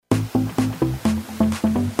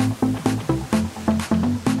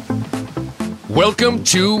Welcome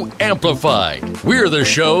to Amplified. We're the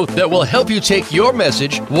show that will help you take your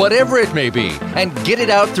message, whatever it may be, and get it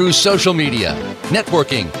out through social media,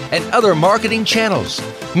 networking, and other marketing channels.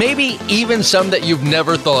 Maybe even some that you've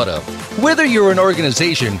never thought of. Whether you're an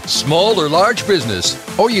organization, small or large business,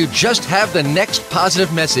 or you just have the next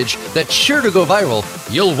positive message that's sure to go viral,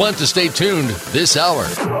 you'll want to stay tuned this hour.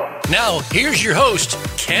 Now, here's your host,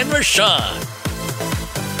 Ken Rochon.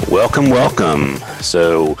 Welcome.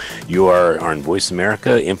 So you are on Voice America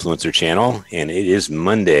Influencer Channel, and it is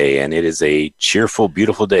Monday, and it is a cheerful,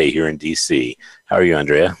 beautiful day here in DC. How are you,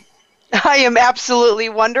 Andrea? I am absolutely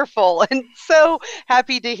wonderful and so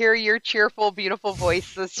happy to hear your cheerful, beautiful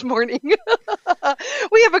voice this morning.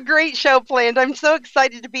 We have a great show planned. I'm so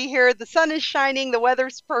excited to be here. The sun is shining, the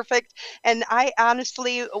weather's perfect, and I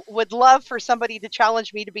honestly would love for somebody to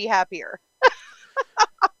challenge me to be happier.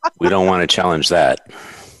 We don't want to challenge that.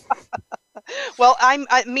 Well,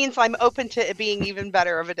 it means I'm open to it being even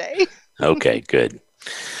better of a day. Okay, good.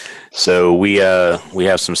 So we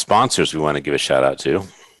have some sponsors we want to give a shout out to.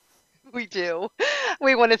 We do.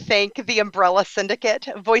 We want to thank the Umbrella Syndicate,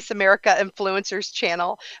 Voice America Influencers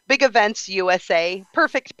Channel, Big Events USA,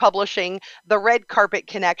 Perfect Publishing, The Red Carpet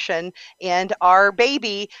Connection, and our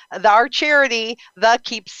baby, our charity, the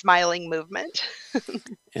Keep Smiling Movement.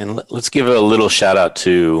 And let's give a little shout out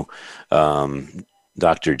to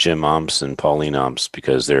Dr. Jim Omps and Pauline Omps,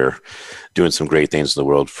 because they're doing some great things in the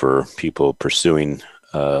world for people pursuing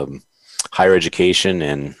higher education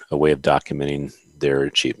and a way of documenting their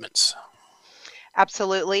achievements.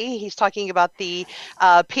 Absolutely. He's talking about the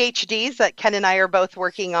PhDs that Ken and I are both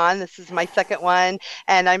working on. This is my second one,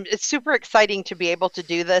 and it's super exciting to be able to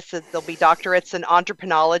do this. There'll be doctorates in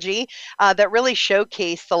entrepreneurology that really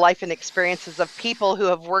showcase the life and experiences of people who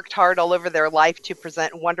have worked hard all over their life to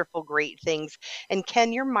present wonderful, great things. And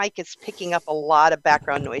Ken, your mic is picking up a lot of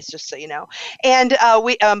background noise, just so you know. And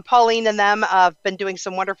Pauline and them have been doing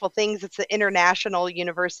some wonderful things. It's the International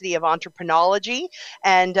University of Entrepreneurology,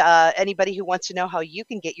 and anybody who wants to know how you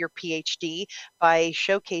can get your PhD by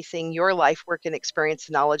showcasing your life, work, and experience,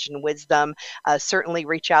 knowledge, and wisdom, certainly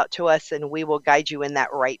reach out to us and we will guide you in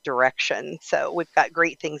that right direction. So we've got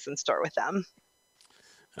great things in store with them.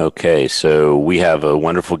 Okay, so we have a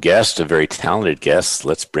wonderful guest, a very talented guest.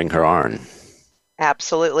 Let's bring her on.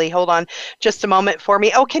 Absolutely. Hold on just a moment for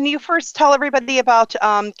me. Oh, can you first tell everybody about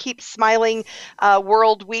Keep Smiling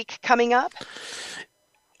World Week coming up?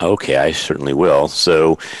 Okay, I certainly will.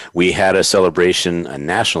 So we had a celebration, a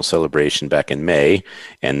national celebration back in May,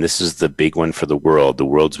 and this is the big one for the world. The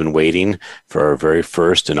world's been waiting for our very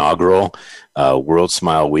first inaugural World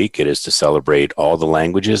Smile Week. It is to celebrate all the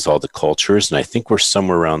languages, all the cultures, and I think we're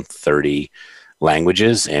somewhere around 30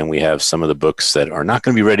 languages, and we have some of the books that are not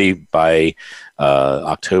going to be ready by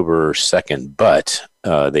October 2nd, but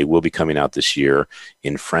they will be coming out this year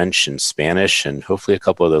in French and Spanish and hopefully a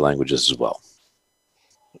couple other languages as well.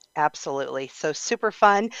 Absolutely. So super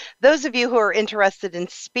fun. Those of you who are interested in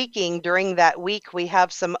speaking during that week, we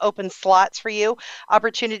have some open slots for you,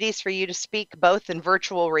 opportunities for you to speak both in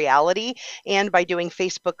virtual reality and by doing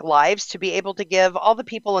Facebook Lives to be able to give all the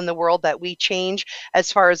people in the world that we change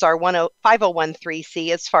as far as our 5013C,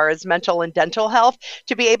 as far as mental and dental health,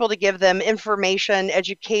 to be able to give them information,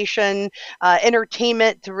 education,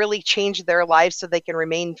 entertainment to really change their lives so they can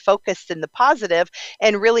remain focused in the positive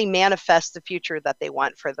and really manifest the future that they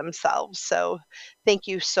want for themselves. So thank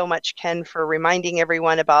you so much, Ken, for reminding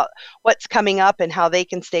everyone about what's coming up and how they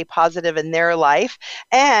can stay positive in their life.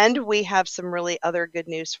 And we have some really other good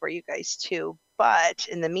news for you guys too. But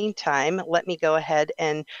in the meantime, let me go ahead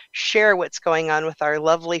and share what's going on with our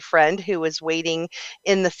lovely friend who is waiting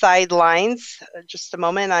in the sidelines. Just a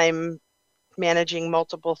moment. I'm managing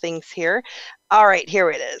multiple things here. All right, here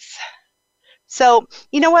it is. So,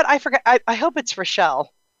 you know what? I forgot. I hope it's Rochelle.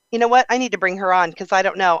 You know what? I need to bring her on because I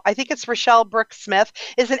don't know. I think it's Rochelle Brooks Smith,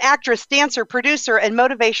 is an actress, dancer, producer, and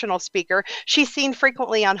motivational speaker. She's seen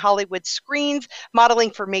frequently on Hollywood screens,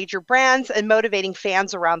 modeling for major brands and motivating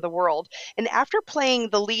fans around the world. And after playing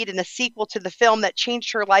the lead in a sequel to the film that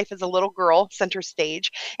changed her life as a little girl, Center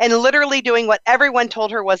Stage, and literally doing what everyone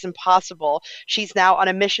told her was impossible, she's now on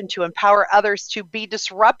a mission to empower others to be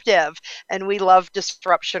disruptive. And we love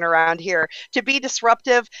disruption around here. To be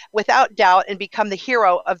disruptive without doubt and become the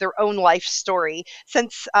hero of their own life story.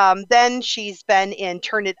 Since then, she's been in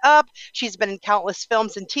Turn It Up. She's been in countless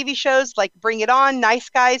films and TV shows like Bring It On, Nice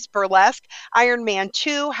Guys, Burlesque, Iron Man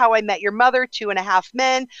 2, How I Met Your Mother, Two and a Half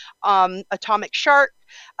Men, Atomic Shark,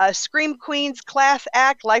 Scream Queens, Class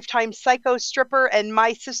Act, Lifetime Psycho, Stripper, and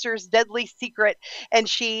My Sister's Deadly Secret. And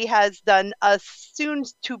she has done a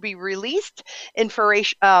soon-to-be-released,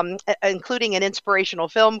 including an inspirational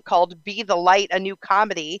film called Be the Light, a new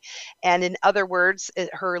comedy. And in other words,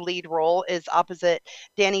 her lead role is opposite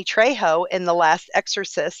Danny Trejo in The Last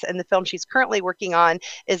Exorcist. And the film she's currently working on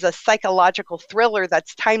is a psychological thriller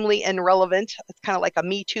that's timely and relevant. It's kind of like a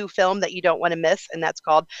Me Too film that you don't want to miss, and that's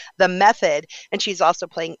called The Method. And she's also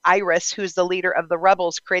playing Iris, who's the leader of the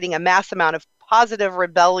rebels, creating a mass amount of positive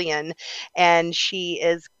rebellion. And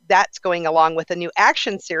that's going along with a new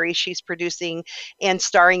action series she's producing and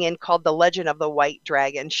starring in called The Legend of the White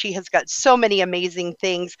Dragon. She has got so many amazing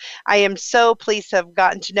things. I am so pleased to have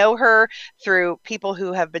gotten to know her through people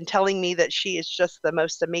who have been telling me that she is just the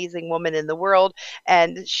most amazing woman in the world,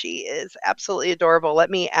 and she is absolutely adorable. Let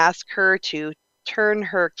me ask her to turn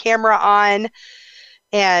her camera on,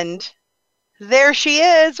 and there she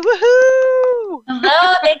is. Woohoo!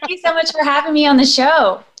 Hello, thank you so much for having me on the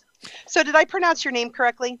show. So did I pronounce your name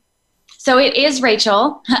correctly? So it is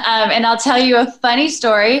Rachel, and I'll tell you a funny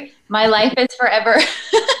story. My life is forever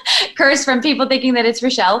cursed from people thinking that it's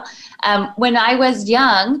Rochelle. When I was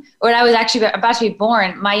young, when I was actually about to be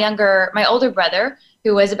born, my older brother,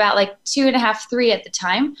 who was about like 2.5, 3 at the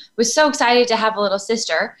time, was so excited to have a little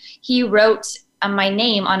sister. He wrote my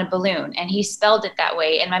name on a balloon, and he spelled it that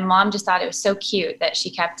way. And my mom just thought it was so cute that she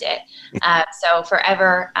kept it. So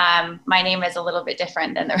forever, my name is a little bit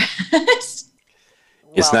different than the rest.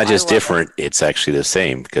 It's not just different, it's actually the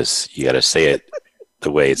same, because you got to say it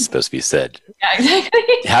the way it's supposed to be said. Yeah,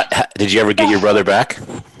 exactly. Did you ever get your brother back?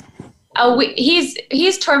 Oh,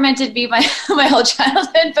 he's tormented me my whole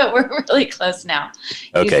childhood, but we're really close now.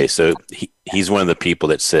 Okay, so he's one of the people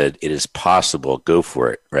that said, it is possible, go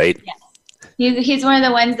for it, right? Yeah. He's one of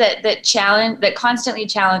the ones that constantly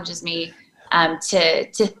challenges me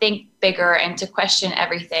to think bigger and to question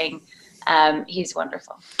everything. He's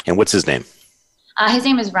wonderful. And what's his name? His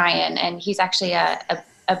name is Ryan, and he's actually a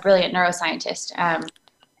brilliant neuroscientist.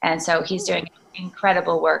 And so he's doing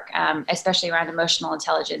incredible work, especially around emotional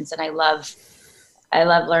intelligence. And I love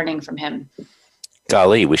learning from him.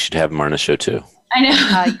 Golly, we should have him on the show too. I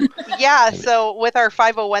know. Yeah. So with our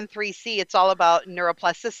 501(c), it's all about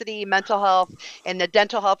neuroplasticity, mental health, and the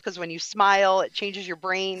dental health, because when you smile, it changes your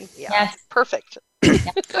brain. Yeah. Yes. Perfect.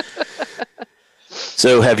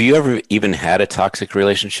 So have you ever even had a toxic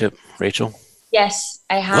relationship, Rachel? Yes,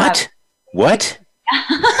 I have. What?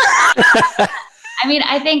 I mean,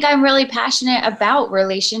 I think I'm really passionate about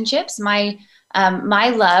relationships. My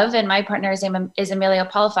love and my partner's name is Emilio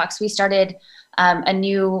Palafox. We started a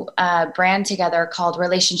new brand together called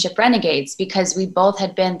Relationship Renegades, because we both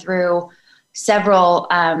had been through several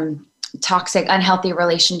toxic, unhealthy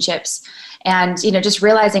relationships. And, just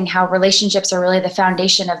realizing how relationships are really the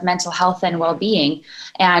foundation of mental health and well-being.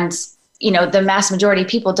 And, the mass majority of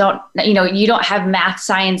people don't, you don't have math,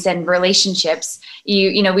 science, and relationships.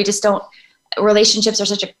 We just don't. Relationships are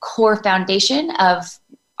such a core foundation of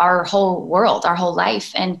our whole world, our whole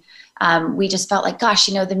life. And we just felt like, gosh,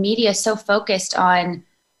 the media is so focused on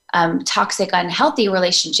toxic, unhealthy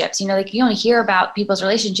relationships. Like you only hear about people's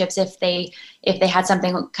relationships if they had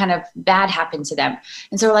something kind of bad happen to them.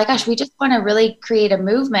 And so we're like, gosh, we just want to really create a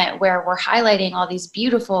movement where we're highlighting all these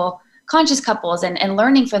beautiful, conscious couples and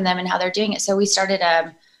learning from them and how they're doing it. So we started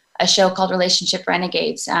a show called Relationship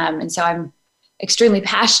Renegades. And so I'm extremely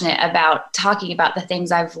passionate about talking about the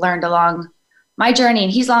things I've learned along my journey,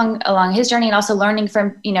 and he's along his journey, and also learning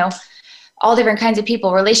from, all different kinds of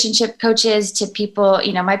people, relationship coaches to people.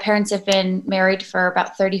 My parents have been married for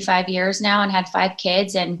about 35 years now and had 5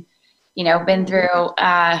 kids, and, been through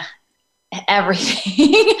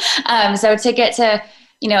everything. So to get to,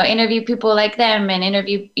 interview people like them and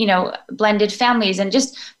interview, blended families, and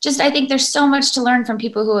just I think there's so much to learn from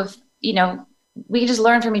people who have, we can just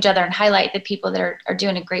learn from each other and highlight the people that are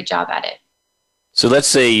doing a great job at it. So let's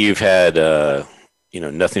say you've had,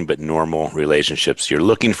 nothing but normal relationships. You're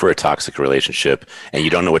looking for a toxic relationship and you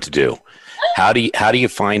don't know what to do. How do you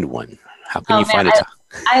find one? How can you find a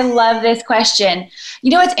I love this question.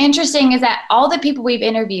 What's interesting is that all the people we've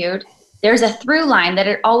interviewed, there's a through line that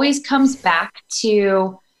it always comes back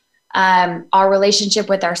to our relationship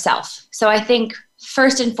with ourselves. So I think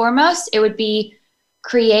first and foremost, it would be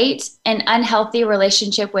create an unhealthy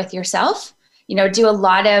relationship with yourself. Do a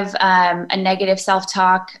lot of a negative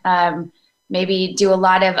self-talk, maybe do a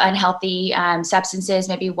lot of unhealthy substances,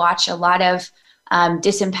 maybe watch a lot of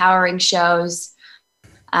disempowering shows,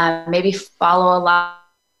 maybe follow a lot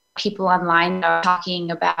of people online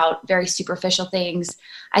talking about very superficial things.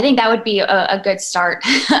 I think that would be a good start.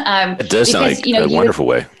 It does sound like a wonderful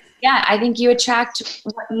way. Yeah, I think you attract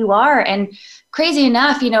what you are. And crazy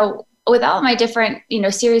enough, with all my different,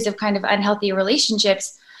 series of kind of unhealthy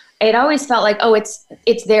relationships, it always felt like, oh,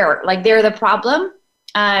 it's there, like they're the problem.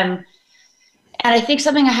 And I think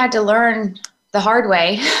something I had to learn the hard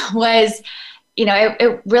way was,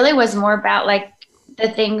 it really was more about like the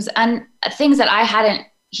things that I hadn't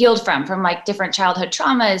healed from like different childhood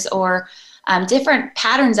traumas or different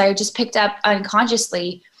patterns I just picked up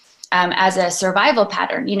unconsciously as a survival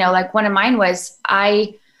pattern. Like one of mine was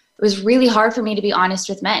it was really hard for me to be honest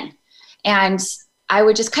with men. And I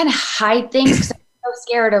would just kind of hide things because I was so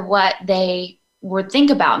scared of what they would think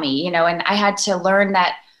about me, and I had to learn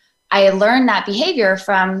that. I learned that behavior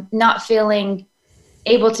from not feeling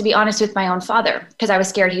able to be honest with my own father because I was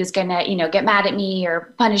scared he was going to, get mad at me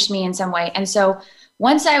or punish me in some way. And so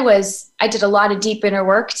once I did a lot of deep inner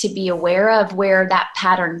work to be aware of where that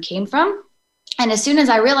pattern came from. And as soon as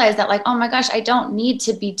I realized that, like, oh my gosh, I don't need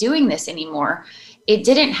to be doing this anymore, it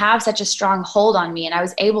didn't have such a strong hold on me. And I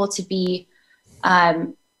was able to be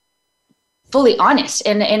fully honest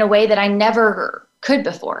in a way that I never could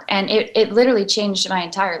before. And it literally changed my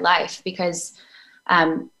entire life because,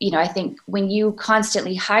 I think when you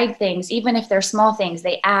constantly hide things, even if they're small things,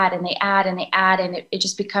 they add and they add and they add, and it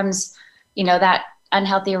just becomes, that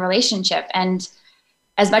unhealthy relationship. And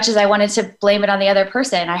as much as I wanted to blame it on the other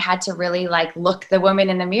person, I had to really like look the woman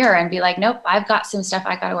in the mirror and be like, nope, I've got some stuff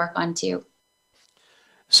I got to work on too.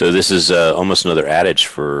 So this is almost another adage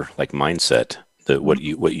for like mindset, that what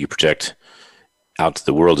you project out to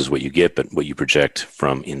the world is what you get, but what you project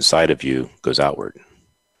from inside of you goes outward.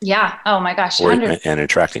 Yeah. Oh my gosh. And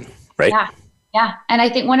attracting, right? Yeah. Yeah. And I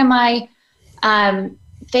think one of my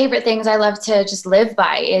favorite things I love to just live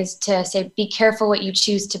by is to say, be careful what you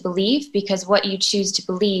choose to believe, because what you choose to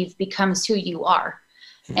believe becomes who you are.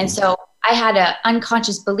 Mm-hmm. And so I had an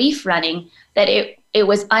unconscious belief running that it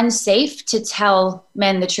was unsafe to tell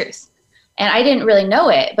men the truth. And I didn't really know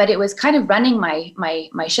it, but it was kind of running my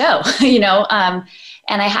show,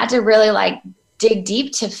 and I had to really like dig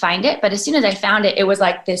deep to find it. But as soon as I found it, it was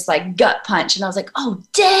like this like gut punch. And I was like, oh,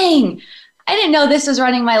 dang, I didn't know this was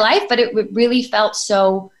running my life, but it really felt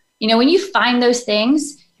so, when you find those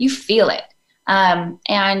things, you feel it.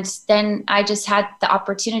 And then I just had the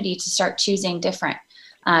opportunity to start choosing different.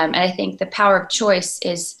 And I think the power of choice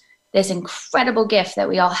is this incredible gift that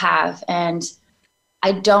we all have. And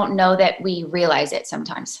I don't know that we realize it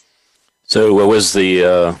sometimes. So what was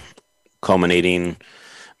the culminating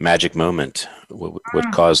magic moment?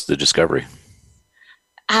 What caused the discovery?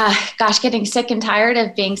 Getting sick and tired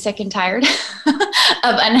of being sick and tired of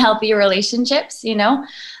unhealthy relationships,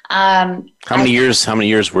 How many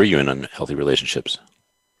years were you in unhealthy relationships?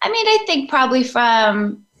 I mean, I think probably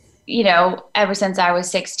from, ever since I was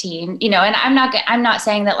 16, and I'm not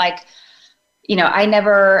saying that like, I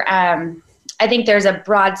never, I think there's a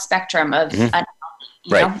broad spectrum of unhealthy,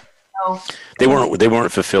 right. So, they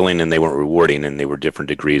weren't fulfilling and they weren't rewarding, and they were different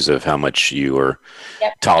degrees of how much you were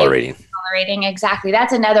tolerating. Exactly.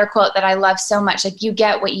 That's another quote that I love so much. Like, you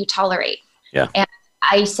get what you tolerate. Yeah. And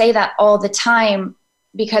I say that all the time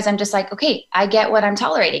because I'm just like, okay, I get what I'm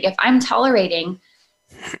tolerating. If I'm tolerating,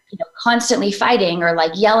 constantly fighting or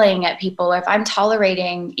like yelling at people, or if I'm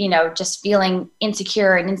tolerating, just feeling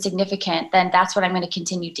insecure and insignificant, then that's what I'm going to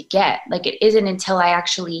continue to get. Like, it isn't until I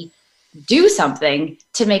actually do something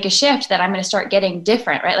to make a shift that I'm going to start getting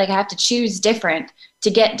different, right? Like, I have to choose different to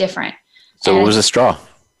get different. So what was the straw?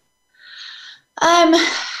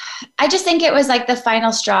 I just think it was like the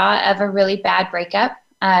final straw of a really bad breakup.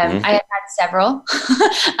 I had several.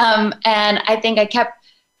 And I think I kept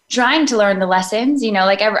trying to learn the lessons,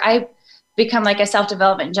 I become like a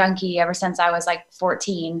self-development junkie ever since I was like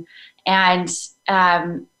 14. And,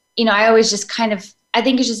 I always just kind of, I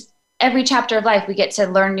think it's just every chapter of life, we get to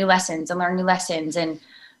learn new lessons. And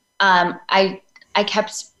I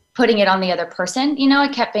kept putting it on the other person, I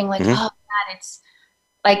kept being like, oh man, it's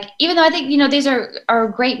like, even though I think, these are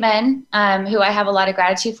great men, who I have a lot of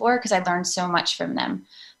gratitude for, because I learned so much from them.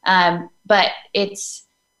 But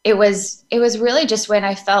it was really just when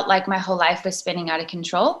I felt like my whole life was spinning out of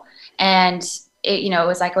control, and it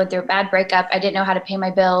was like I went through a bad breakup. I didn't know how to pay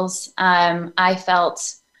my bills. I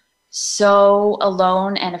felt so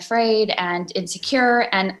alone and afraid and insecure.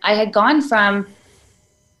 And I had gone from,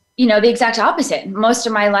 the exact opposite. Most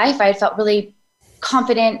of my life, I felt really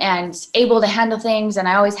confident and able to handle things. And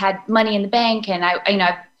I always had money in the bank. And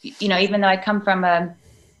even though I come from a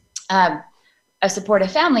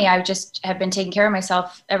supportive family, I just have been taking care of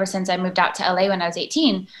myself ever since I moved out to LA when I was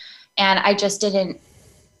 18. And I just didn't,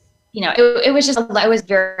 it was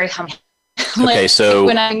very humbling. Okay, so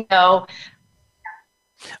when I know.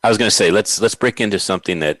 I was going to say, let's break into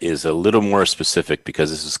something that is a little more specific, because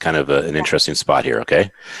this is kind of an interesting spot here.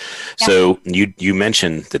 Okay. Yeah. So you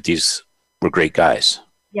mentioned that these were great guys.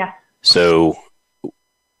 Yeah. So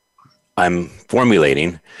I'm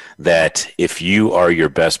formulating that if you are your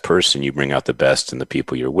best person, you bring out the best in the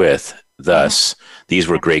people you're with. Thus, these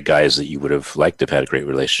were great guys that you would have liked to have had a great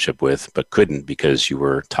relationship with, but couldn't because you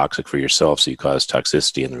were toxic for yourself. So you caused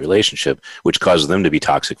toxicity in the relationship, which caused them to be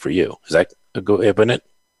toxic for you. Is that a good way of putting it?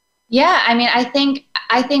 Yeah, I mean, I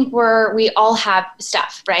think we all have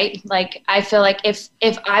stuff, right? Like, I feel like if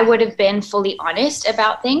I would have been fully honest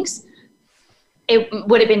about things, it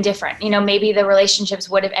would have been different. You know, maybe the relationships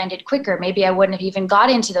would have ended quicker. Maybe I wouldn't have even got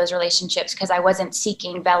into those relationships because I wasn't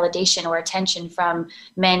seeking validation or attention from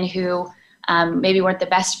men who maybe weren't the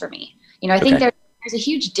best for me. You know, I think there's a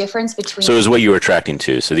huge difference between. So it was what you were attracting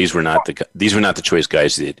to. So these were not the choice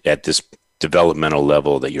guys that, at this developmental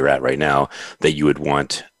level that you're at right now, that you would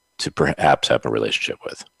want to perhaps have a relationship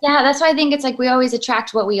with. Yeah, that's why I think it's like we always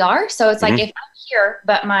attract what we are. So it's like if I'm here,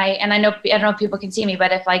 but and I don't know if people can see me,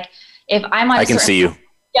 but if I'm on I can see you.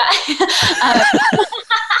 Yeah.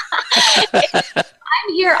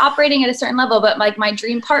 I'm here operating at a certain level, but like my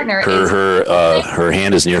dream partner her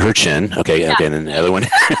hand is near her chin. Okay. Yeah. Okay. And then the other one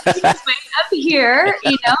up here,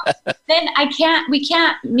 you know, then we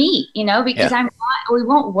can't meet, you know, because we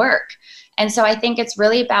won't work. And so I think it's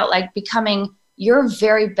really about like becoming your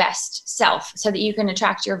very best self so that you can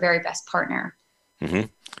attract your very best partner. Mm-hmm.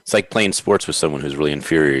 It's like playing sports with someone who's really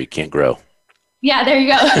inferior. You can't grow. Yeah, there you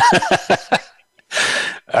go.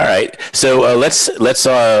 All right. So let's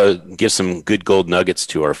give some good gold nuggets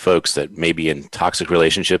to our folks that may be in toxic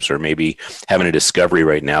relationships or maybe having a discovery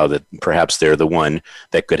right now that perhaps they're the one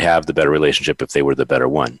that could have the better relationship if they were the better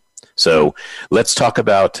one. So let's talk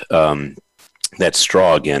about that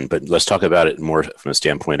straw again, but let's talk about it more from a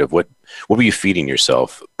standpoint of what were you feeding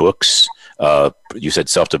yourself? Books? You said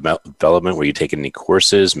self-development. Were you taking any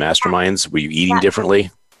courses, masterminds? Were you eating differently?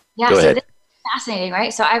 Yeah. Go ahead. Fascinating,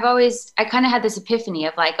 right? So I kind of had this epiphany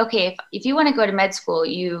of like, okay, if you want to go to med school,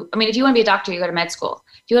 if you want to be a doctor, you go to med school.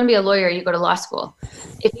 If you want to be a lawyer, you go to law school.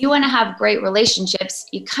 If you want to have great relationships,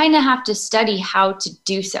 you kind of have to study how to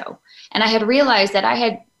do so. And I had realized that I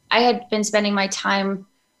had been spending my time,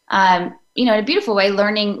 in a beautiful way,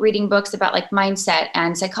 reading books about like mindset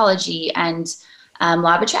and psychology and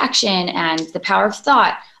law of attraction and the power of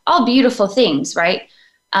thought, all beautiful things, right?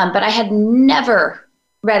 But I had never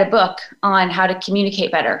read a book on how to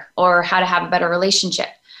communicate better or how to have a better relationship.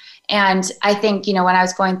 And I think, when I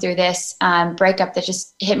was going through this breakup that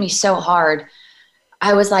just hit me so hard,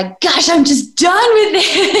 I was like, gosh, I'm just done with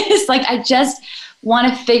this. Like, I just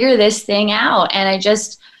want to figure this thing out. And I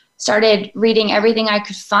just started reading everything I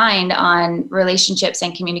could find on relationships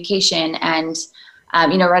and communication and,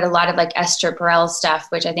 read a lot of like Esther Perel stuff,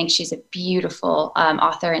 which I think she's a beautiful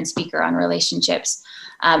author and speaker on relationships.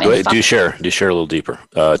 Do share a little deeper.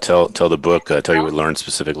 Tell the book. Tell you what you learned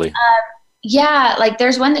specifically. Yeah, like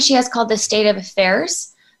there's one that she has called The State of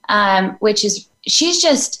Affairs, which is she's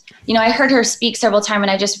just I heard her speak several times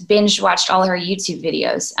and I just binge watched all her YouTube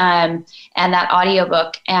videos and that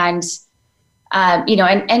audiobook and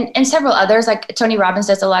several others. Like Tony Robbins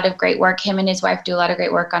does a lot of great work. Him and his wife do a lot of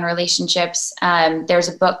great work on relationships. There's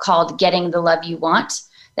a book called Getting the Love You Want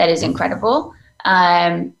that is incredible.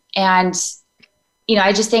 I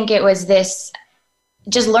just think it was this,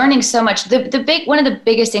 just learning so much. One of the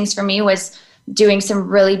biggest things for me was doing some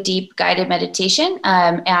really deep guided meditation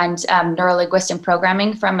and neuro-linguistic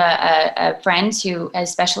programming from a friend who has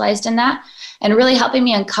specialized in that, and really helping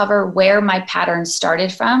me uncover where my patterns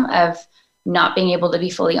started from of not being able to be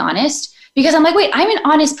fully honest. Because I'm like, wait, I'm an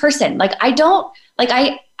honest person. Like I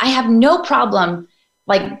have no problem.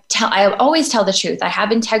 I always tell the truth. I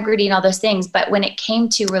have integrity and all those things. But when it came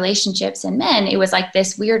to relationships and men, it was like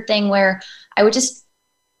this weird thing where I would just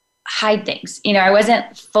hide things.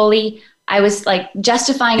 I was like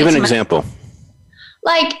justifying. Give an example.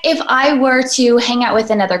 Like if I were to hang out with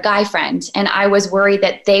another guy friend and I was worried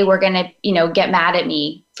that they were going to, get mad at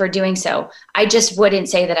me for doing so, I just wouldn't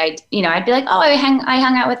say that I'd be like, oh, I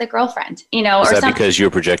hung out with a girlfriend, Is that because you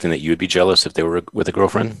were projecting that you would be jealous if they were with a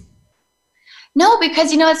girlfriend? No,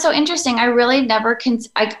 because, it's so interesting. I really never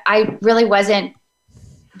I really wasn't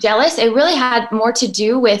jealous. It really had more to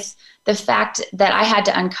do with the fact that I had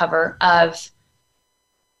to uncover of,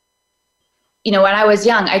 when I was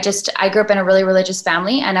young, I grew up in a really religious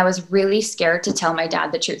family and I was really scared to tell my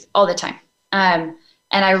dad the truth all the time. And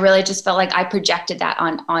I really just felt like I projected that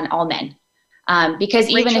on all men. Because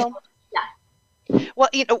even Rachel, Well,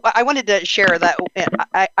 I wanted to share that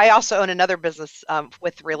I also own another business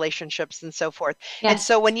with relationships and so forth. And Yes.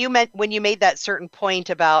 so when you made that certain point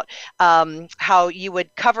about how you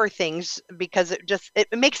would cover things because it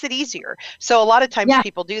makes it easier. So a lot of times Yeah.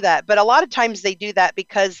 people do that, but a lot of times they do that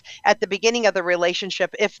because at the beginning of the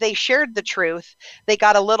relationship, if they shared the truth, they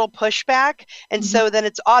got a little pushback, and so then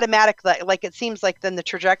it's automatic that, like, it seems like then the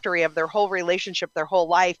trajectory of their whole relationship, their whole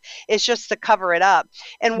life, is just to cover it up.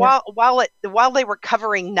 And Yeah. while they were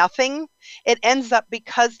covering nothing, it ends up,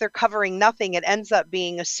 because they're covering nothing, it ends up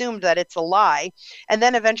being assumed that it's a lie. And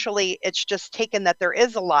then eventually it's just taken that there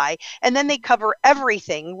is a lie. And then they cover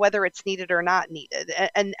everything, whether it's needed or not needed.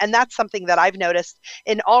 And that's something that I've noticed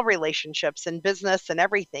in all relationships and business and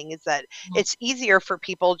everything, is that it's easier for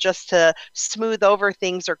people just to smooth over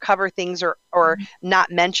things or cover things or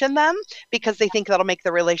not mention them, because they think that'll make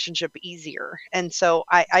the relationship easier. And so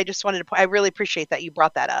I just wanted to, I really appreciate that you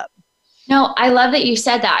brought that up. No, I love that you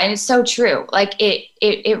said that. And it's so true. Like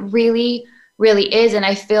it really, really is. And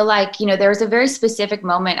I feel like, there was a very specific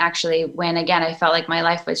moment actually when, again, I felt like my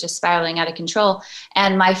life was just spiraling out of control.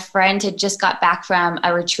 And my friend had just got back from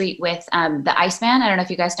a retreat with the Iceman. I don't know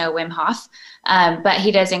if you guys know Wim Hof, but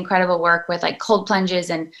he does incredible work with like cold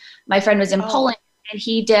plunges. And my friend was in Poland, and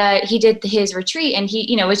he did his retreat, and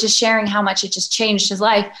he, was just sharing how much it just changed his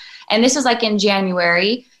life. And this was like in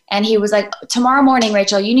January. And he was like, tomorrow morning,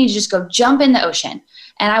 Rachel, you need to just go jump in the ocean.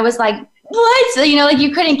 And I was like, what? So, like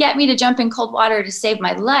you couldn't get me to jump in cold water to save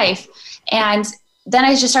my life. And then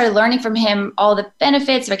I just started learning from him all the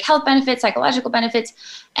benefits, like health benefits, psychological benefits.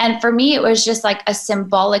 And for me, it was just like a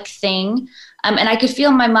symbolic thing. And I could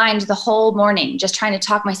feel in my mind the whole morning just trying to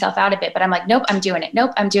talk myself out of it. But I'm like, nope, I'm doing it.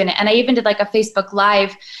 Nope, I'm doing it. And I even did like a Facebook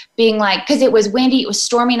Live being like, because it was windy, it was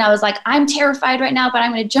stormy. And I was like, I'm terrified right now, but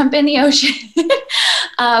I'm going to jump in the ocean.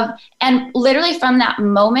 And literally from that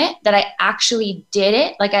moment that I actually did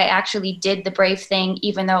it, like I actually did the brave thing,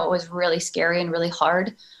 even though it was really scary and really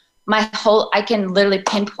hard. I can literally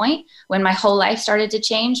pinpoint when my whole life started to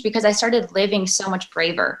change, because I started living so much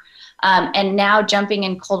braver. And now jumping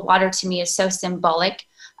in cold water to me is so symbolic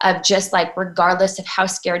of just like, regardless of how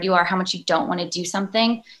scared you are, how much you don't want to do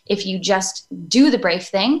something, if you just do the brave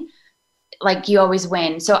thing, like you always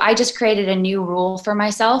win. So I just created a new rule for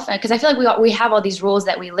myself, because I feel like we have all these rules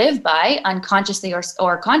that we live by unconsciously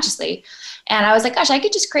or consciously. And I was like, gosh, I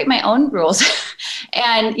could just create my own rules.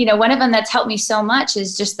 And, one of them that's helped me so much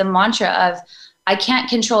is just the mantra of, I can't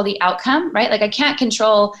control the outcome, right? Like I can't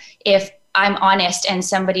control if I'm honest and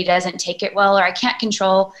somebody doesn't take it well, or I can't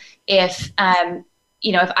control if,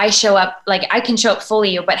 if I show up, like I can show up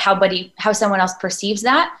fully, but how someone else perceives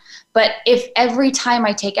that. But if every time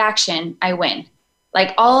I take action, I win.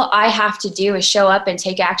 Like all I have to do is show up and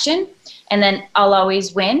take action, and then I'll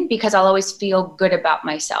always win, because I'll always feel good about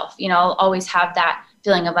myself. I'll always have that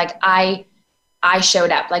feeling of like, I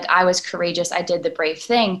showed up, like I was courageous. I did the brave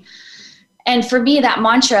thing. And for me, that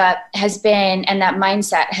mantra has been, and that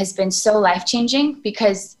mindset has been so life-changing,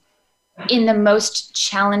 because in the most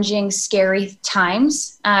challenging, scary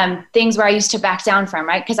times, things where I used to back down from,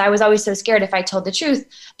 right? Because I was always so scared if I told the truth,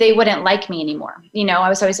 they wouldn't like me anymore. I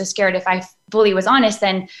was always so scared if I fully was honest,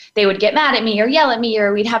 then they would get mad at me or yell at me,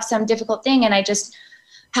 or we'd have some difficult thing. And I just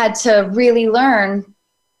had to really learn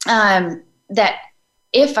that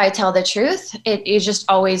if I tell the truth, it just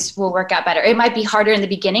always will work out better. It might be harder in the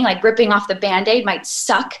beginning, like ripping off the Band-Aid might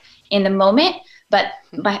suck in the moment, but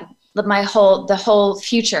the whole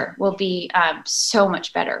future will be so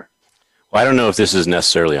much better. Well, I don't know if this is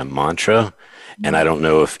necessarily a mantra, and I don't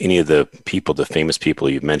know if any of the famous people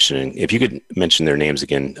you've mentioned, if you could mention their names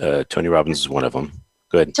again. Tony Robbins is one of them.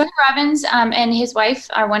 Go ahead. Tony Robbins and his wife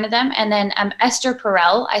are one of them. And then Esther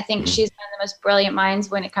Perel, I think she's one of the most brilliant minds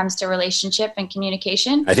when it comes to relationship and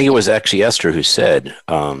communication. I think it was actually Esther who said,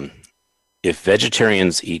 if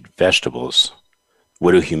vegetarians eat vegetables,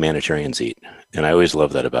 what do humanitarians eat? And I always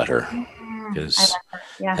love that about her, because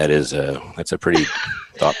that's a pretty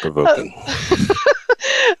thought-provoking.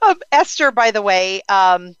 Esther, by the way,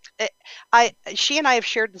 she and I have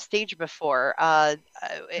shared the stage before.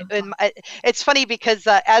 And it's funny because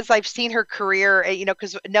as I've seen her career,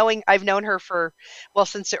 because I've known her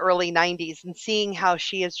since the early 90s, and seeing how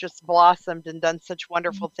she has just blossomed and done such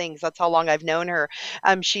wonderful things. That's how long I've known her.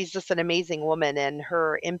 She's just an amazing woman, and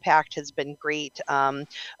her impact has been great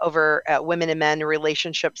over women and men,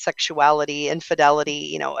 relationships, sexuality,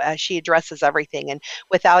 infidelity. She addresses everything, and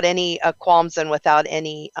without any qualms and without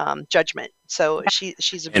any judgment. So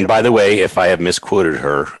she's a. And by the way, if I have misquoted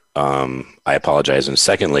her, I apologize. And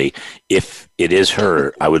secondly, if it is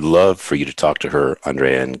her, I would love for you to talk to her,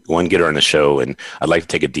 Andrea, and get her on the show. And I'd like to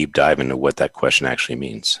take a deep dive into what that question actually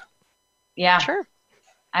means. Yeah. Sure.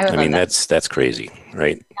 I mean, that's crazy,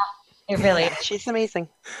 right? Yeah, it really is. She's amazing.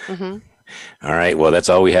 Mm-hmm. All right. Well, that's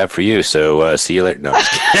all we have for you. So see you later. No.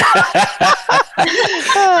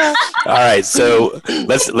 All right. So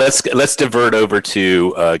let's divert over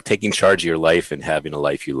to taking charge of your life and having a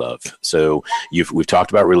life you love. So we've talked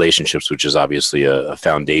about relationships, which is obviously a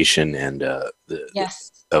foundation and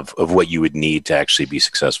Yes. of what you would need to actually be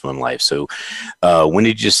successful in life. So when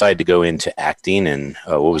did you decide to go into acting, and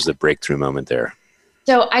what was the breakthrough moment there?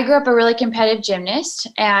 So I grew up a really competitive gymnast,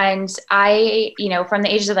 and I, from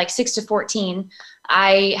the ages of like 6 to 14,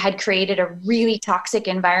 I had created a really toxic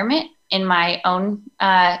environment in my own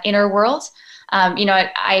inner world. You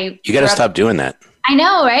got to stop doing that. I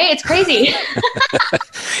know, right? It's crazy.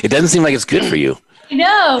 It doesn't seem like it's good for you.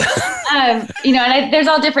 No, there's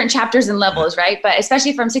all different chapters and levels, right? But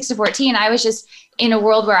especially from 6 to 14, I was just in a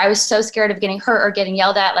world where I was so scared of getting hurt or getting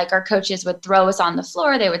yelled at. Like our coaches would throw us on the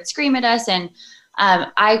floor, they would scream at us, and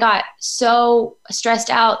I got so stressed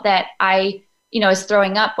out that I was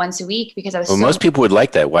throwing up once a week because I was. Well, most people would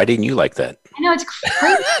like that. Why didn't you like that? I know, it's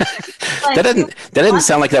crazy. That didn't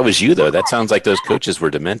sound like that was you, though. That sounds like those coaches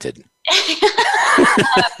were demented.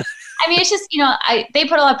 I mean, it's just, they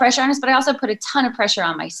put a lot of pressure on us, but I also put a ton of pressure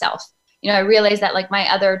on myself. I realized that like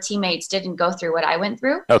my other teammates didn't go through what I went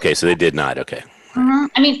through. Okay, so they did not. Okay. Mm-hmm.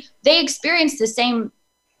 I mean, they experienced the same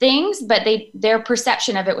things, but their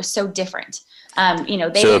perception of it was so different.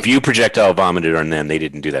 So if you projectile vomited on them, they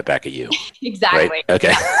didn't do that back at you. Exactly. Right?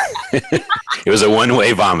 Okay. It was a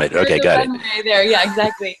one-way vomit. Okay, got it. There, yeah,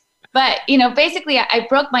 exactly. But, basically I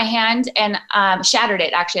broke my hand and shattered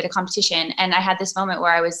it actually at a competition. And I had this moment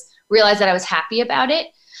where I realized that I was happy about it.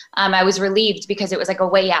 I was relieved because it was like a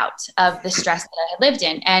way out of the stress that I had lived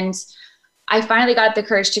in. And I finally got the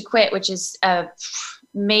courage to quit, which is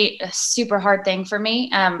made a super hard thing for me.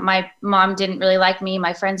 My mom didn't really like me.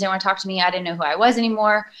 My friends didn't want to talk to me. I didn't know who I was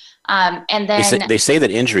anymore. And then they say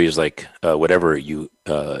that injury is like whatever you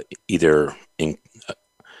I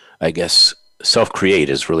guess self-create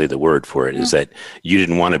is really the word for it. Mm-hmm. Is that you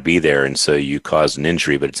didn't want to be there, and so you caused an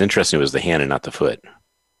injury. But it's interesting, it was the hand and not the foot.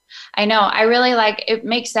 I know. I really it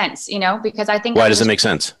makes sense, because I think. Why does it make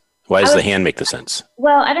sense? Why does the hand make the sense?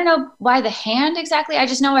 Well, I don't know why the hand exactly. I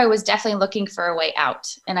just know I was definitely looking for a way out.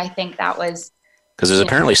 And I think that was. Because there's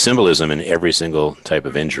apparently symbolism in every single type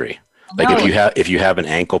of injury. Like if you have an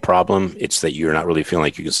ankle problem, it's that you're not really feeling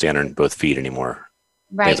like you can stand on both feet anymore.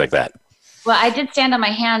 Right. Things like that. Well, I did stand on my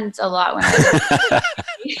hands a lot when I was.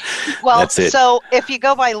 Well, so if you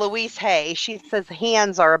go by Louise Hay, she says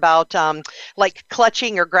hands are about like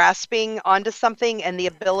clutching or grasping onto something and the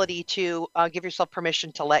ability to give yourself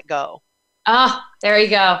permission to let go. Oh, there you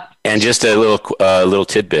go. And just a little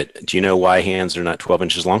tidbit. Do you know why hands are not 12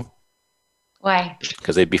 inches long? Why?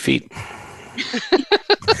 Because they'd be feet.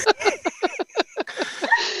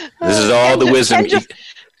 This is all the wisdom.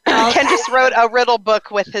 Ken just wrote a riddle book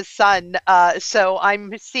with his son, so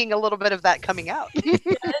I'm seeing a little bit of that coming out.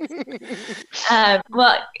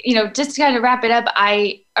 Well, just to kind of wrap it up,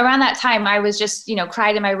 around that time, I was just,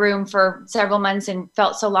 cried in my room for several months and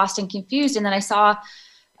felt so lost and confused. And then I saw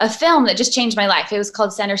a film that just changed my life. It was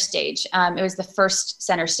called Center Stage. It was the first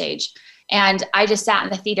Center Stage. And I just sat in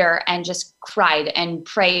the theater and just cried and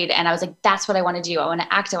prayed. And I was like, that's what I want to do. I want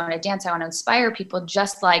to act. I want to dance. I want to inspire people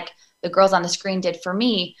just like the girls on the screen did for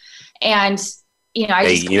me. And, you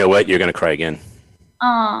know what? You're going to cry again.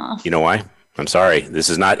 You know why? I'm sorry. This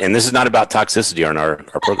is not about toxicity on our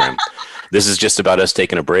program. This is just about us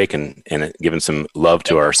taking a break and giving some love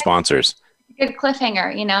to our sponsors. Good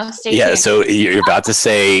cliffhanger, Stay tuned. Yeah, so you're about to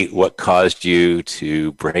say what caused you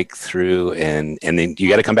to break through, and then you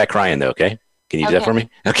got to come back crying, though, okay? Can you do that for me?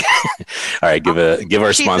 Okay. All right. Give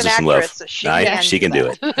our sponsor some love. So she can do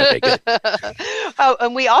it. Okay, good. Oh,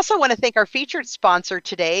 and we also want to thank our featured sponsor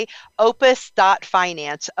today,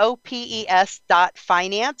 Opus.finance,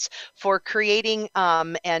 OPES.finance, for creating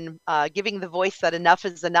and giving the voice that enough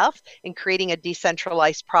is enough and creating a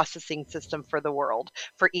decentralized processing system for the world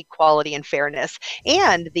for equality and fairness.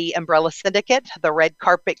 And the Umbrella Syndicate, the Red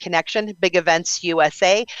Carpet Connection, Big Events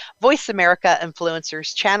USA, Voice America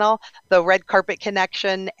Influencers Channel, the Red Carpet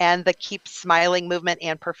Connection, and the Keep Smiling Movement,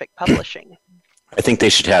 and Perfect Publishing. I think they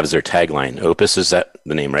should have as their tagline, Opus, is that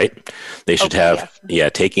the name, right? They should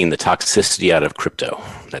taking the toxicity out of crypto.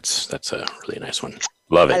 That's a really nice one.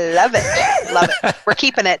 Love it. I love it. Love it. We're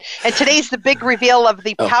keeping it. And today's the big reveal of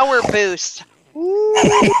the Power Boost.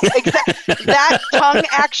 That tongue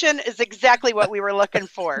action is exactly what we were looking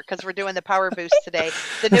for, because we're doing the Power Boost today,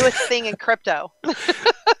 the newest thing in crypto.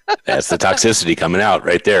 That's the toxicity coming out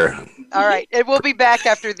right there. All right, and we'll be back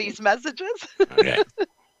after these messages. Okay.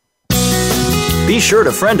 Be sure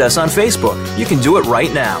to friend us on Facebook. You can do it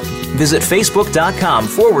right now. Visit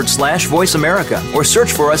facebook.com/Voice America or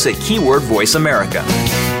search for us at keyword Voice America.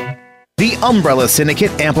 The Umbrella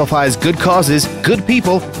Syndicate amplifies good causes, good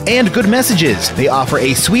people, and good messages. They offer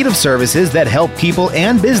a suite of services that help people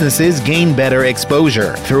and businesses gain better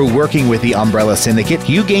exposure. Through working with the Umbrella Syndicate,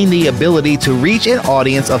 you gain the ability to reach an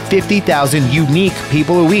audience of 50,000 unique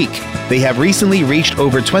people a week. They have recently reached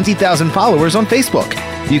over 20,000 followers on Facebook.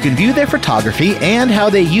 You can view their photography and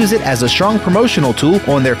how they use it as a strong promotional tool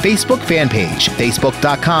on their Facebook fan page,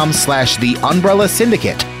 facebook.com/The Umbrella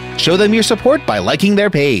Syndicate. Show them your support by liking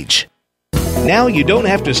their page. Now you don't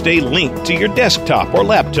have to stay linked to your desktop or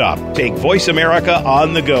laptop. Take Voice America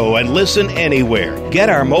on the go and listen anywhere. Get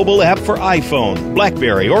our mobile app for iPhone,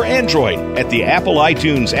 BlackBerry, or Android at the Apple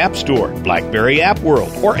iTunes App Store, BlackBerry App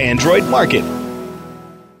World, or Android Market.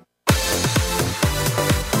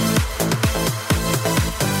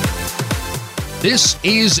 This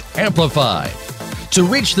is Amplified. To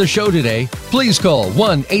reach the show today, please call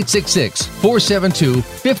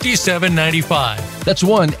 1-866-472-5795. That's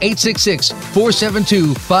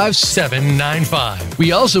 1-866-472-5795.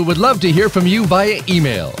 We also would love to hear from you via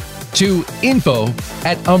email to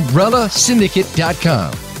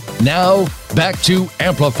info@umbrellasyndicate.com. Now, back to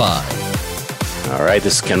Amplify. All right,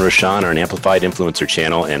 this is Ken Rochon, our Amplified Influencer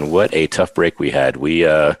channel, and what a tough break we had. We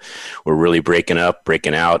were really breaking up,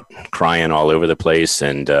 breaking out, crying all over the place,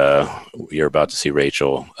 and you're about to see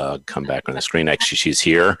Rachel come back on the screen. Actually, she's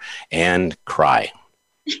here and cry.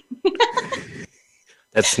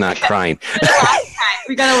 That's not crying.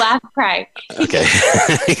 We got to laugh, cry. Okay.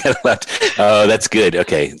 You gotta laugh. Oh, that's good.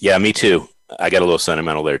 Okay. Yeah, me too. I got a little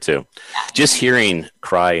sentimental there too. Just hearing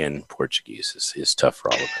cry in Portuguese is tough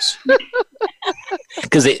for all of us.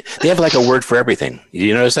 Because they have like a word for everything.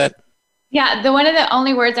 You notice that? Yeah, one of the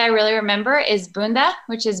only words I really remember is bunda,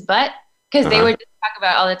 which is butt, because they would just talk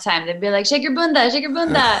about it all the time. They'd be like, shake your bunda, shake your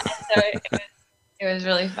bunda. So it was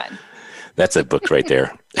really fun. That's a book right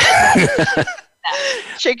there.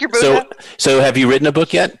 Shake your bunda. So have you written a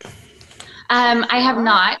book yet? I have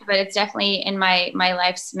not, but it's definitely in my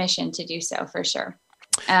life's mission to do so for sure.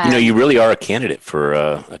 You really are a candidate for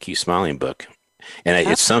a Keep Smiling book. And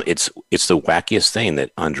it's the wackiest thing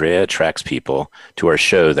that Andrea attracts people to our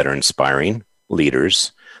show that are inspiring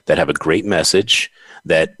leaders, that have a great message,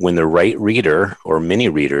 that when the right reader or many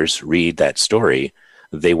readers read that story,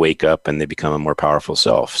 they wake up and they become a more powerful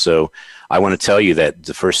self. So I want to tell you that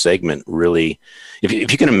the first segment really, if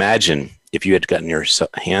you can imagine, if you had gotten your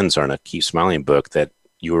hands on a Keep Smiling book, that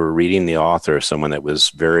you were reading the author of someone that was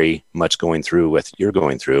very much going through what you're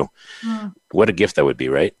going through, what a gift that would be,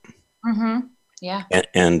 right? Mm-hmm. Yeah.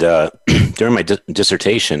 And during my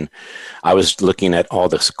dissertation, I was looking at all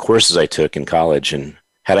the courses I took in college, and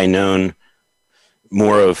had I known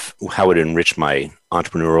more of how it enriched my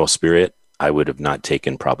entrepreneurial spirit, I would have not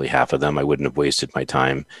taken probably half of them. I wouldn't have wasted my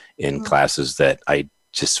time in classes that I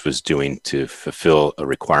just was doing to fulfill a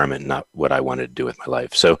requirement, not what I wanted to do with my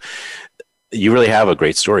life. So you really have a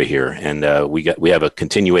great story here. And we have a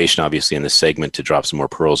continuation, obviously, in this segment to drop some more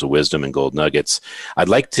pearls of wisdom and gold nuggets. I'd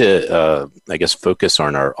like to, focus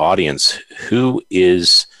on our audience. Who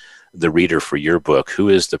is the reader for your book? Who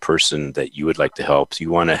is the person that you would like to help? So you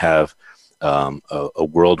want to have a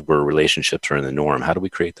world where relationships are in the norm. How do we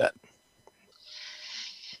create that?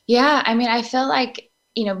 Yeah, I mean, I feel like,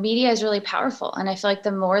 media is really powerful. And I feel like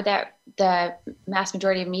the more that the mass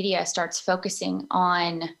majority of media starts focusing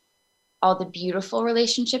on all the beautiful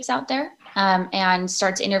relationships out there and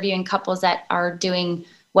starts interviewing couples that are doing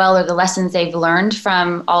well, or the lessons they've learned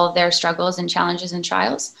from all of their struggles and challenges and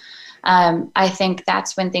trials, I think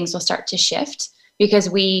that's when things will start to shift, because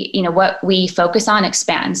what we focus on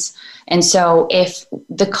expands. And so if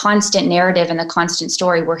the constant narrative and the constant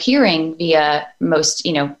story we're hearing via most,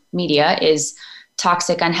 media is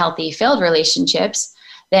toxic, unhealthy, failed relationships,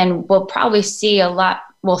 then we'll probably see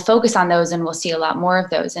we'll focus on those, and we'll see a lot more of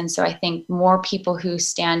those. And so I think more people who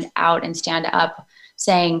stand out and stand up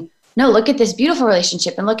saying, no, look at this beautiful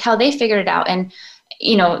relationship and look how they figured it out. And,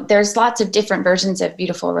 there's lots of different versions of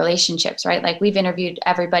beautiful relationships, right? Like we've interviewed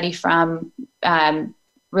everybody from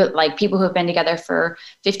like people who have been together for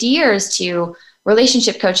 50 years to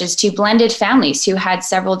relationship coaches to blended families who had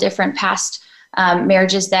several different past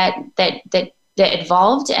marriages that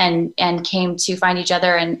evolved and came to find each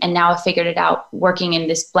other and now have figured it out working in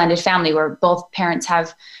this blended family where both parents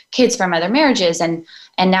have kids from other marriages and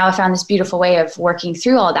now have found this beautiful way of working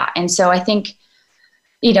through all that. And so I think,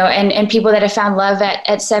 and people that have found love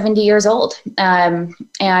at 70 years old. I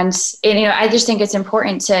just think it's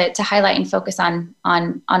important to highlight and focus on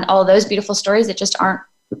all those beautiful stories that just aren't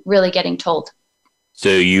really getting told. So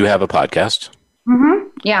you have a podcast.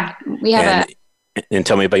 Yeah, we have and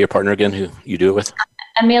tell me about your partner again, who you do it with.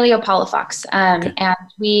 Emilio Palafox. Okay. And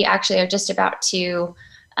we actually are just about to,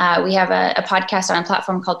 we have a podcast on a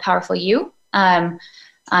platform called Powerful You that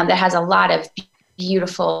has a lot of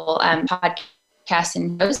beautiful podcasts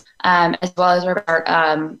and shows, as well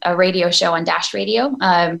as a radio show on Dash Radio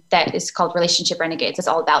that is called Relationship Renegades. It's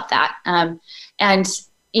all about that. And,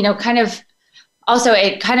 you know, kind of also,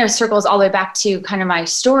 it kind of circles all the way back to kind of my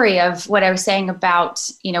story of what I was saying about,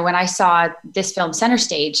 you know, when I saw this film Center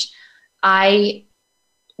Stage, I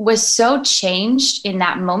was so changed in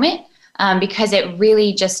that moment because it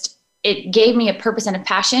really just, it gave me a purpose and a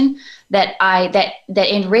passion that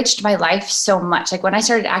enriched my life so much. Like when I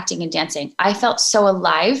started acting and dancing, I felt so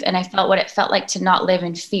alive, and I felt what it felt like to not live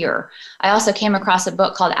in fear. I also came across a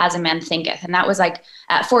book called As a Man Thinketh, and that was like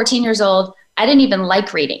at 14 years old, I didn't even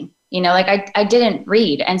like reading. You know, like I didn't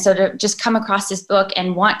read. And so to just come across this book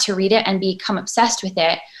and want to read it and become obsessed with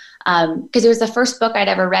it, because it was the first book I'd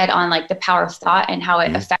ever read on like the power of thought and how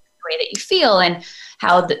it affects the way that you feel, and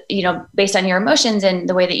how, you know, based on your emotions and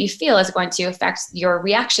the way that you feel is going to affect your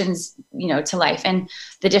reactions, you know, to life and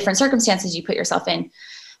the different circumstances you put yourself in.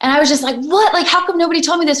 And I was just like, what? Like, how come nobody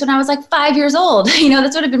told me this when I was like 5 years old? You know,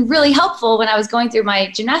 this would have been really helpful when I was going through my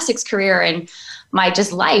gymnastics career and my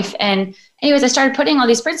just life. And anyways, I started putting all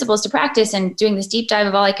these principles to practice and doing this deep dive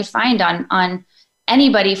of all I could find on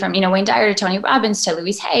anybody from, you know, Wayne Dyer to Tony Robbins to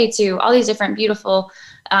Louise Hay to all these different beautiful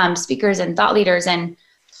speakers and thought leaders. And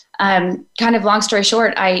kind of long story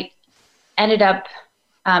short, I ended up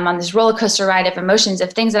on this roller coaster ride of emotions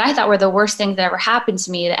of things that I thought were the worst things that ever happened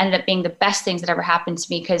to me that ended up being the best things that ever happened to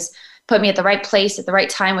me, because put me at the right place at the right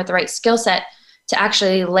time with the right skill set to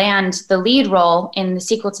actually land the lead role in the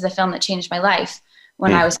sequel to the film that changed my life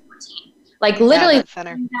when I was 14. Like literally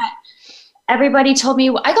that everybody told me,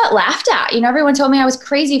 I got laughed at, you know, everyone told me I was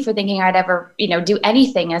crazy for thinking I'd ever, you know, do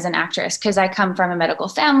anything as an actress, because I come from a medical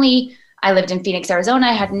family. I lived in Phoenix, Arizona.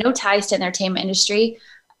 I had no ties to the entertainment industry.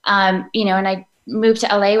 You know, and I moved to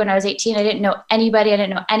LA when I was 18. I didn't know anybody. I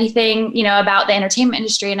didn't know anything, you know, about the entertainment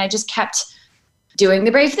industry. And I just kept doing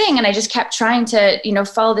the brave thing. And I just kept trying to, you know,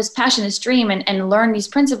 follow this passion, this dream, and learn these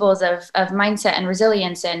principles of mindset and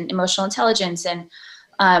resilience and emotional intelligence and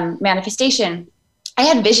manifestation. I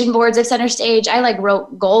had vision boards of Center Stage. I I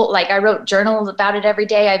wrote journals about it every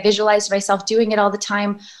day. I visualized myself doing it all the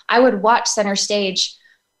time. I would watch Center Stage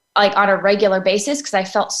like on a regular basis because I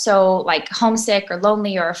felt so like homesick or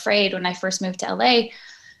lonely or afraid when I first moved to LA.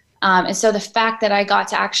 And so the fact that I got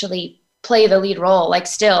to actually play the lead role, like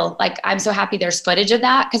still, like I'm so happy there's footage of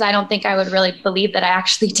that, because I don't think I would really believe that I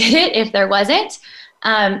actually did it if there wasn't.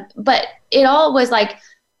 But it all was like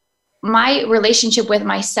my relationship with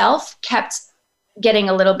myself kept getting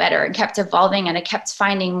a little better and kept evolving, and I kept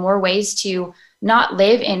finding more ways to not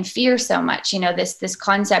live in fear so much. You know, this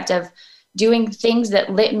concept of doing things that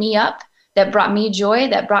lit me up, that brought me joy,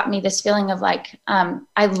 that brought me this feeling of like,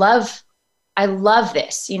 I love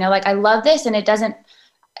this, you know, like I love this. And it doesn't,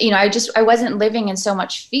 you know, I wasn't living in so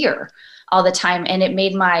much fear all the time. And it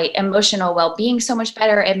made my emotional well-being so much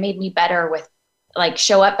better. It made me better with like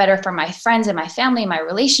show up better for my friends and my family, my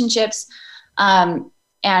relationships. And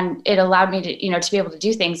it allowed me to, you know, to be able to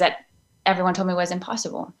do things that everyone told me was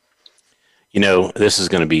impossible. You know, this is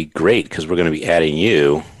going to be great because we're going to be adding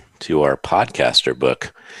you to our podcaster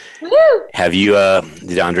book. Woo! Have you,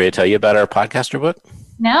 did Andrea tell you about our podcaster book?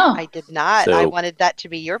 No, I did not. So, I wanted that to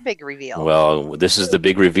be your big reveal. Well, this is the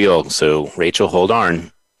big reveal. So Rachel, hold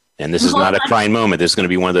on. And this is not a crying moment. This is going to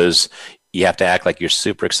be one of those, you have to act like you're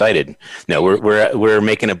super excited. No, we're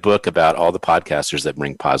making a book about all the podcasters that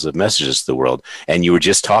bring positive messages to the world. And you were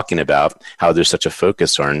just talking about how there's such a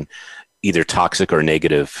focus on either toxic or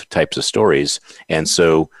negative types of stories. And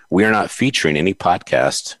so we are not featuring any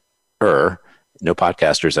no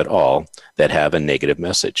podcasters at all that have a negative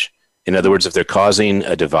message. In other words, if they're causing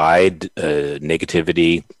a divide,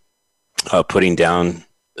 negativity, putting down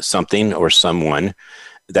something or someone,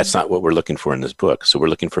 that's not what we're looking for in this book. So we're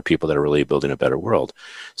looking for people that are really building a better world.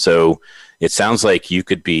 So it sounds like you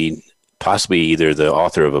could be possibly either the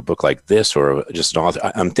author of a book like this or just an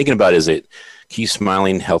author. I'm thinking about, is it Keep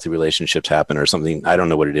Smiling, Healthy Relationships Happen or something? I don't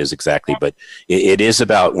know what it is exactly, but it is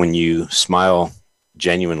about when you smile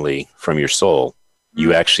genuinely from your soul,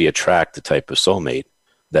 you actually attract the type of soulmate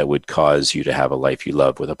that would cause you to have a life you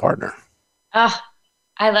love with a partner. Oh,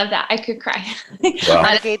 I love that. I could cry.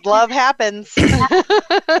 Well, love happens.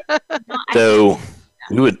 So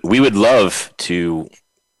we would love to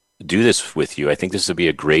do this with you. I think this would be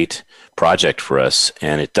a great project for us,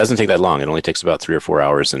 and it doesn't take that long. It only takes about 3 or 4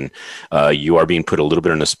 hours, and you are being put a little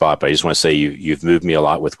bit on the spot, but I just want to say you've moved me a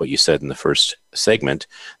lot with what you said in the first segment,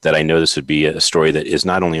 that I know this would be a story that is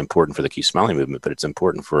not only important for the Keep Smiling movement, but it's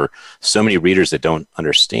important for so many readers that don't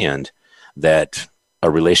understand that a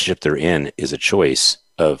relationship they're in is a choice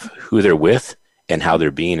of who they're with and how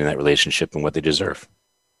they're being in that relationship and what they deserve.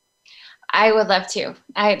 I would love to.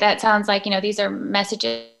 That sounds like, these are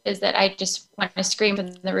messages that I just want to scream from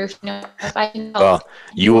the roof. If I can help. Well,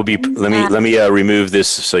 you will be. Let me remove this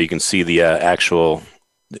so you can see the actual.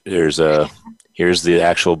 Here's the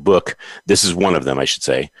actual book. This is one of them, I should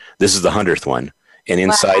say. This is the 100th one, and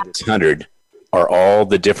inside this 100 are all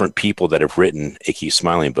the different people that have written a Keep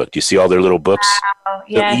Smiling book. Do you see all their little books? Wow.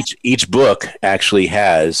 Yes. So each book actually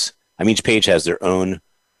has. Each page has their own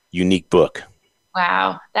unique book.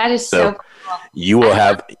 Wow, that is so cool. You will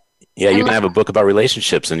have, you're going to have a book about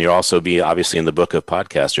relationships, and you'll also be obviously in the book of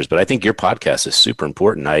podcasters. But I think your podcast is super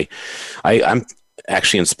important. I'm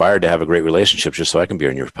actually inspired to have a great relationship just so I can be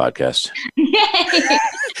on your podcast.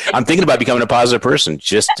 I'm thinking about becoming a positive person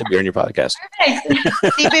just to be on your podcast.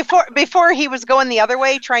 See, before he was going the other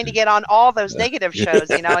way, trying to get on all those negative shows,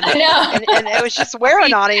 and it was just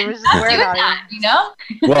wearing on him.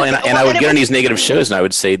 Well, and I would get on these negative shows, and I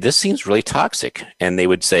would say, this seems really toxic. And they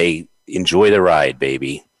would say, enjoy the ride,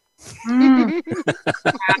 baby.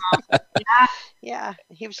 Yeah,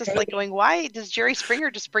 he was just like going, why does Jerry Springer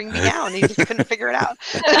just bring me down? He just couldn't figure it out.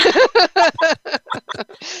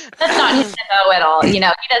 That's not his MO at all. He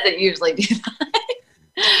doesn't usually do that.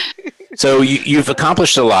 So you've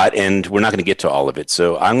accomplished a lot, and we're not going to get to all of it.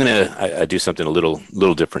 So I'm going to do something a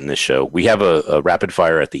little different in this show. We have a rapid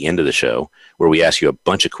fire at the end of the show where we ask you a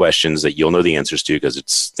bunch of questions that you'll know the answers to because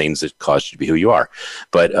it's things that caused you to be who you are.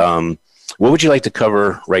 But what would you like to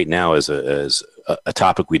cover right now as a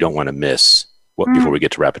topic we don't want to miss before we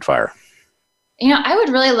get to rapid fire? I would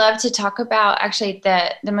really love to talk about actually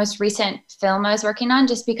the most recent film I was working on,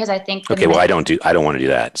 just because I think. Okay, well, I don't want to do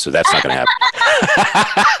that, so that's not going to happen.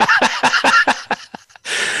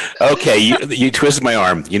 Okay, you twisted my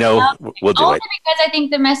arm. We'll do it. Because I think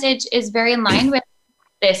the message is very in line with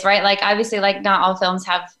this, right? Like, obviously, like not all films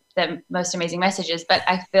have the most amazing messages, but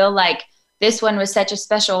I feel like this one was such a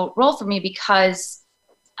special role for me because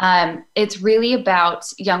it's really about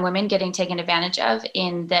young women getting taken advantage of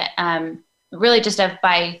in the really just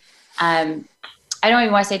by I don't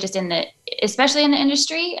even want to say just especially in the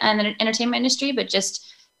industry and the entertainment industry, but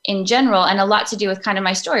just in general, and a lot to do with kind of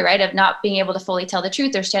my story, right? Of not being able to fully tell the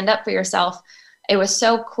truth or stand up for yourself. It was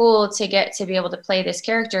so cool to get to be able to play this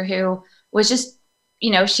character who was just,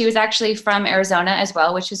 she was actually from Arizona as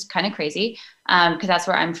well, which was kind of crazy because that's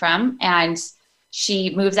where I'm from. And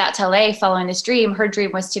she moves out to LA following this dream. Her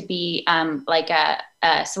dream was to be like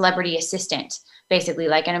a celebrity assistant, basically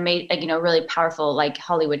like an amazing, really powerful like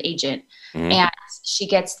Hollywood agent. Mm-hmm. And she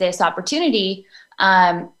gets this opportunity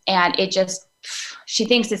and it just, she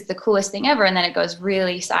thinks it's the coolest thing ever. And then it goes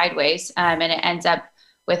really sideways and it ends up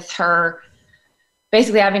with her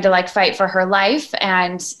basically having to like fight for her life.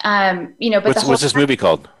 And, but what's this movie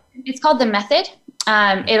called? It's called The Method.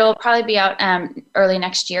 It'll probably be out early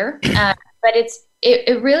next year. But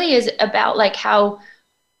it really is about like how,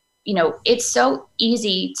 it's so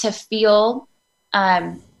easy to feel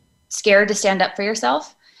scared to stand up for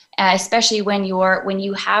yourself, especially when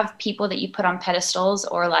you have people that you put on pedestals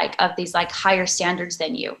or like of these like higher standards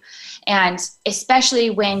than you. And especially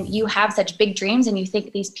when you have such big dreams and you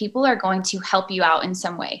think these people are going to help you out in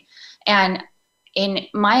some way. And in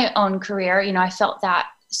my own career, I felt that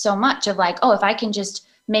so much of like, oh, if I can just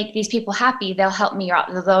make these people happy, they'll help me out,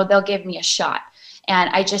 they'll give me a shot. And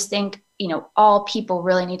I just think, all people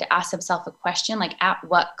really need to ask themselves a question, like at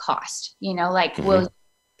what cost, mm-hmm. Will you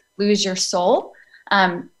lose your soul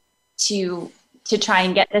to try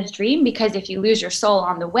and get this dream? Because if you lose your soul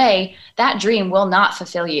on the way, that dream will not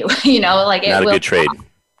fulfill you, like not a good trade.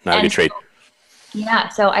 Not a good trade. Yeah.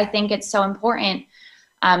 So I think it's so important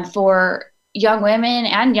for young women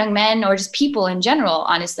and young men, or just people in general,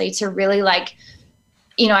 honestly, to really like,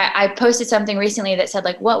 I posted something recently that said,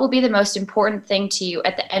 like, what will be the most important thing to you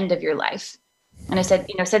at the end of your life? And I said,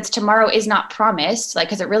 since tomorrow is not promised, like,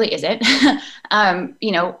 because it really isn't,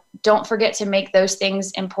 don't forget to make those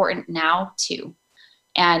things important now too.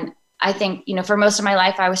 And I think, for most of my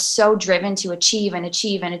life, I was so driven to achieve and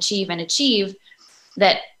achieve and achieve and achieve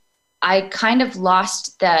that I kind of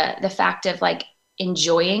lost the fact of like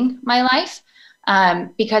enjoying my life.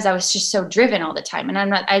 Because I was just so driven all the time.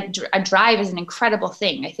 And drive is an incredible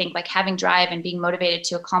thing. I think like having drive and being motivated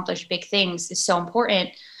to accomplish big things is so important,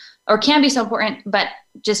 or can be so important, but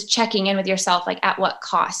just checking in with yourself, like at what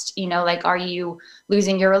cost, like, are you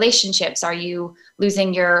losing your relationships? Are you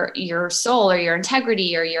losing your soul or your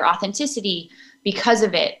integrity or your authenticity because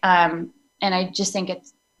of it? And I just think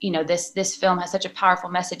it's, this film has such a powerful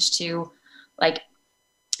message to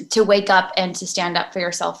wake up and to stand up for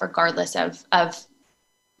yourself, regardless of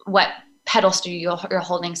what pedestal you're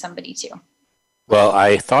holding somebody to. Well,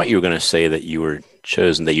 I thought you were going to say that you were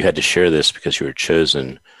chosen, that you had to share this because you were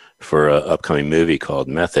chosen for an upcoming movie called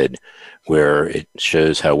Method, where it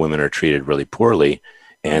shows how women are treated really poorly,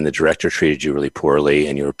 and the director treated you really poorly,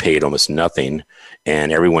 and you were paid almost nothing,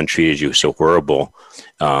 and everyone treated you so horrible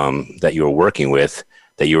that you were working with,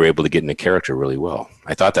 that you were able to get into character really well.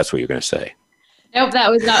 I thought that's what you were going to say. Nope,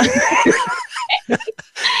 that was not. It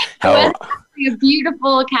was a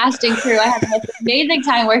beautiful casting crew. I had an amazing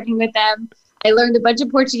time working with them. I learned a bunch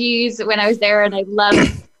of Portuguese when I was there, and I loved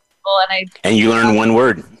people. And you learned one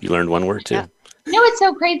word. You learned one word too. Yeah. What's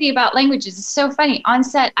so crazy about languages? It's so funny. On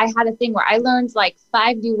set, I had a thing where I learned like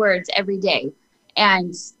 5 new words every day,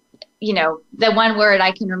 and the one word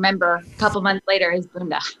I can remember a couple months later is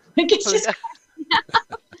bunda.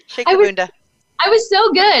 Shake the bunda. I was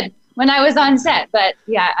so good when I was on set, but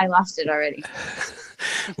yeah, I lost it already.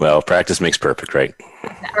 Well, practice makes perfect, right?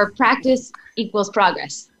 Or practice equals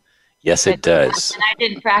progress. Yes, it does. And I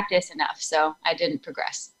didn't practice enough, so I didn't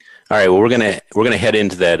progress. All right. Well, we're gonna head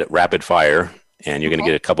into that rapid fire, and you're gonna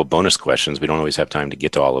get a couple bonus questions. We don't always have time to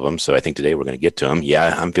get to all of them, so I think today we're gonna get to them.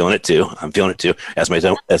 Yeah, I'm feeling it too. As my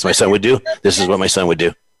son would do. This is what my son would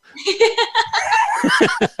do.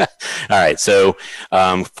 All right. So,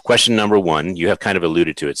 question number 1, you have kind of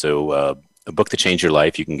alluded to it. So, a book that changed your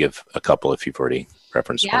life. You can give a couple if you've already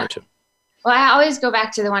referenced one or two. Well, I always go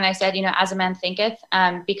back to the one I said, As a Man Thinketh,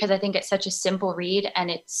 because I think it's such a simple read, and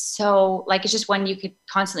it's so it's just one you could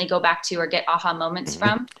constantly go back to or get aha moments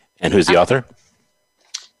from. And who's the author?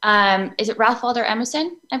 Is it Ralph Waldo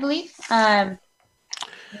Emerson, I believe? I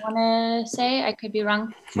want to say, I could be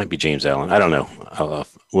wrong. Might be James Allen. I don't know.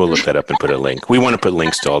 We'll look that up and put a link. We want to put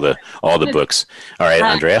links to all the books. All right,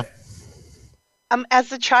 Andrea.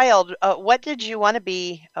 As a child, what did you want to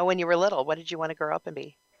be when you were little? What did you want to grow up and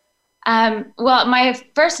be? Well, my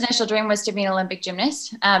first initial dream was to be an Olympic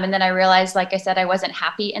gymnast. And then I realized, like I said, I wasn't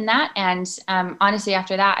happy in that. And honestly,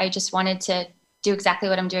 after that, I just wanted to do exactly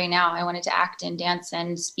what I'm doing now. I wanted to act and dance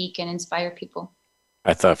and speak and inspire people.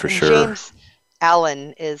 I thought for sure. James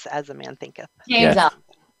Allen is As a Man Thinketh. James Allen.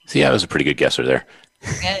 See, I was a pretty good guesser there.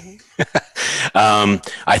 Good.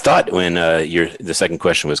 I thought when the second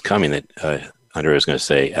question was coming that Andrea was going to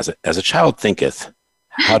say, as a child thinketh,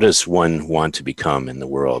 how does one want to become in the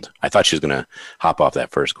world? I thought she was going to hop off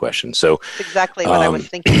that first question. So that's exactly what I was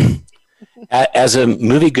thinking. As a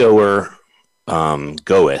moviegoer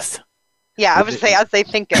goeth. Yeah, I would say as they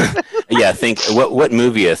thinketh. Yeah, what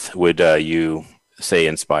movieth would you say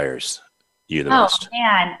inspires you the most? Oh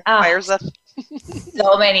man, Inspires us.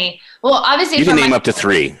 So many. Well, obviously you can name up to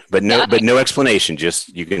 3, but no explanation. Just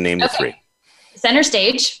you can name the 3. Center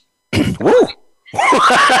Stage. Woo!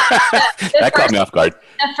 That caught me off guard.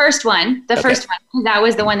 The first one, because that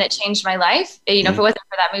was the one that changed my life. If it wasn't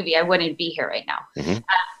for that movie, I wouldn't be here right now. Mm-hmm.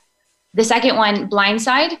 The second one,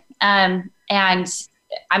 Blindside, and I'm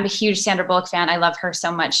a huge Sandra Bullock fan. I love her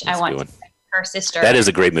so much. I want to be her sister. That is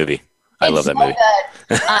a great movie. I love that movie.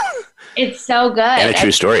 It's so good. And a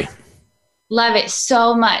true story. Love it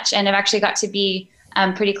so much. And I've actually got to be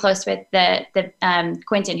pretty close with the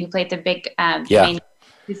Quentin, who played the big main.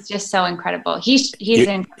 He's just so incredible. He's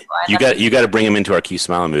incredible. You got to bring him into our Keep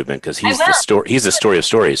Smiling movement, because he's the story. He's the story of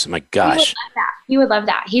stories. My gosh. He would love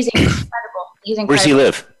that. He's incredible. Where does he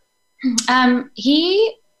live?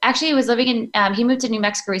 He actually was living in. He moved to New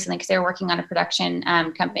Mexico recently because they were working on a production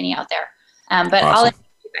company out there. But awesome.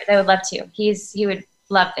 I would love to. He would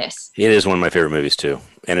love this. It is one of my favorite movies too,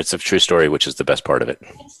 and it's a true story, which is the best part of it.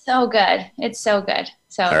 It's so good. It's so good.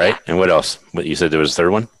 So all right. Yeah. And what else? What you said there was a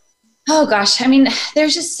third one? Oh gosh, I mean,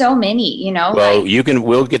 there's just so many, Well,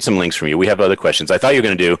 we'll get some links from you. We have other questions. I thought you were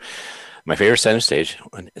going to do my favorite Center Stage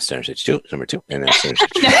 2, number 2, and then Center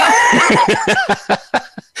Stage.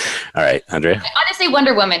 All right, Andrea. Honestly,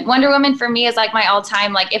 Wonder Woman. Wonder Woman for me is like my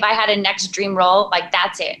all-time. Like if I had a next dream role, like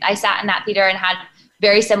that's it. I sat in that theater and had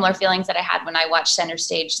very similar feelings that I had when I watched Center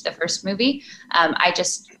Stage, the first movie. I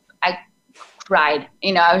cried.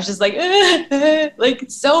 I was just like, like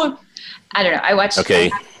so. I don't know. I watched. Okay.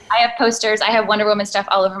 I have posters. I have Wonder Woman stuff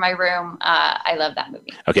all over my room. I love that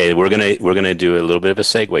movie. Okay, we're gonna do a little bit of a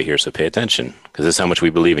segue here, so pay attention, because this is how much we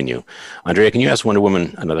believe in you. Andrea, can you ask Wonder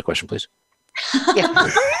Woman another question, please? Yeah.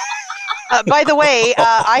 By the way,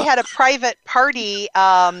 I had a private party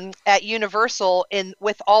at Universal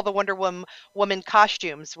with all the Wonder Woman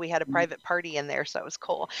costumes. We had a private party in there, so it was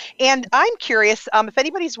cool. And I'm curious if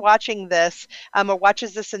anybody's watching this or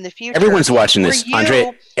watches this in the future. Everyone's watching this,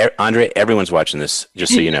 Andre. Everyone's watching this.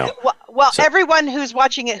 Just so you know. Well, everyone who's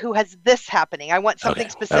watching it who has this happening, I want something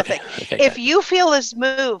specific. Okay, if you feel as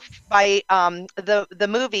moved by the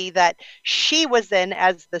movie that she was in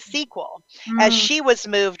as the sequel, as she was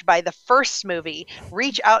moved by the first movie,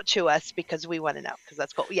 reach out to us because we want to know, because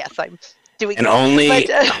that's cool. Yes, I'm doing. And only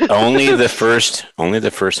the first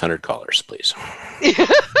 100 callers, please.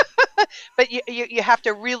 But you have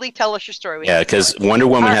to really tell us your story. Yeah, because Wonder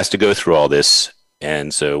Woman has to go through all this.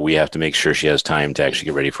 And so we have to make sure she has time to actually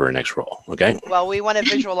get ready for her next role. Okay. Well, we want to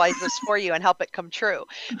visualize this for you and help it come true.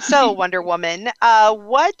 So, Wonder Woman,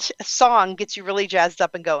 what song gets you really jazzed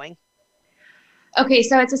up and going? Okay,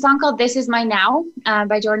 so it's a song called "This Is My Now"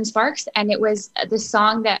 by Jordan Sparks, and it was the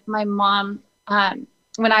song that my mom,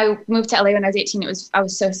 when I moved to LA when I was 18, I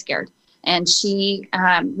was so scared, and she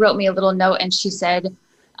wrote me a little note, and she said,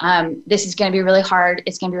 "This is going to be really hard.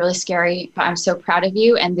 It's going to be really scary, but I'm so proud of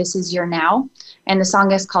you, and this is your now." And the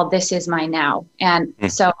song is called "This Is My Now." And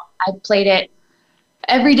so I played it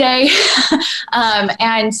every day.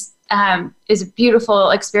 And it was a beautiful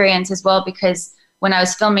experience as well, because when I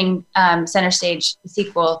was filming Center Stage, the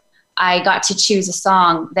sequel, I got to choose a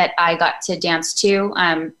song that I got to dance to.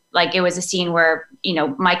 Like it was a scene where,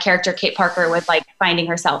 my character, Kate Parker, was like finding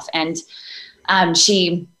herself, and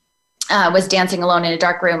she was dancing alone in a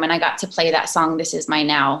dark room, and I got to play that song, "This Is My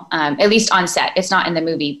Now," at least on set. It's not in the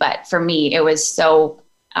movie, but for me, it was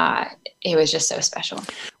just so special.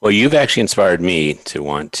 Well, you've actually inspired me to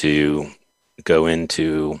want to go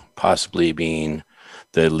into possibly being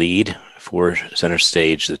the lead for Center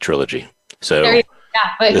Stage, the trilogy. So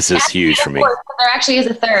this is huge for me. There actually is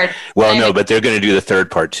a third. Well, no, but they're going to do the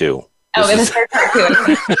third part too. Oh, there's a third part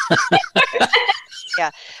too.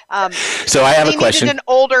 Yeah. So I have a question. They needed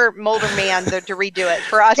an older man to redo it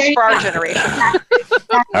for us, for our generation.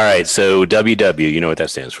 All right. So WW, you know what that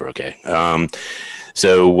stands for. Okay.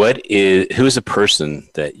 So who is a person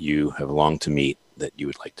that you have longed to meet that you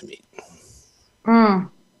would like to meet?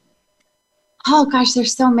 Oh gosh,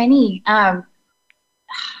 there's so many. I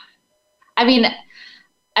mean,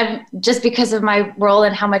 I'm just because of my role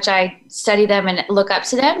and how much I study them and look up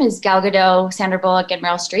to them is Gal Gadot, Sandra Bullock, and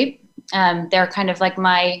Meryl Streep. They're kind of like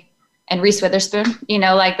and Reese Witherspoon,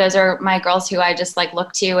 like those are my girls who I just like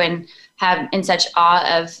look to and have in such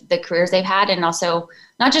awe of the careers they've had, and also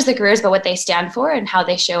not just the careers, but what they stand for and how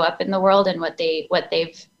they show up in the world and what they've,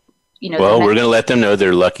 Well, we're going to let them know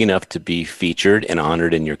they're lucky enough to be featured and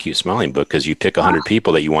honored in your Cute Smiling book, because you pick 100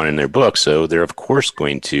 people that you want in their book. So they're of course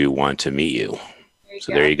going to want to meet you.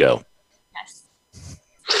 There you go. Yes.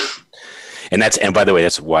 And by the way,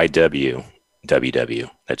 that's YW. WW.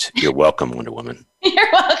 That's you're welcome, Wonder Woman.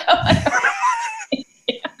 You're welcome.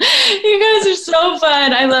 You guys are so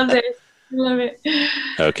fun. I love this. I love it.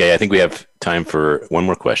 Okay, I think we have time for one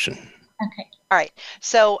more question. Okay. All right.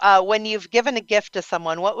 So when you've given a gift to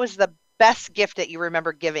someone, what was the best gift that you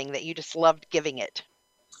remember giving that you just loved giving it?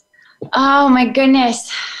 Oh my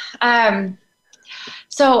goodness.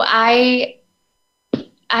 So I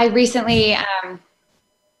recently,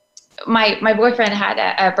 my boyfriend had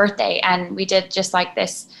a birthday, and we did just like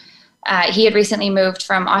this. He had recently moved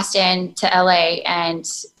from Austin to LA, and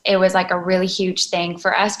it was like a really huge thing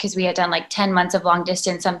for us because we had done like 10 months of long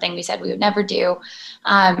distance, something we said we would never do.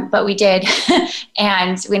 But we did.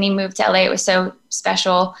 And when he moved to LA, it was so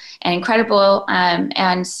special and incredible. And,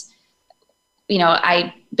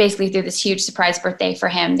 I basically threw this huge surprise birthday for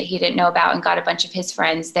him that he didn't know about, and got a bunch of his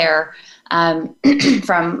friends there. So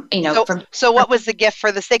what was the gift?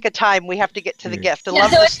 For the sake of time, we have to get to the gift. I love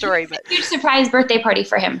the story, but a huge surprise birthday party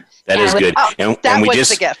for him. That is good. That was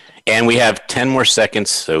the gift. And we have 10 more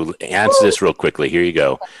seconds, so answer this real quickly. Here you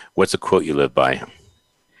go. What's a quote you live by?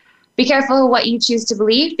 Be careful what you choose to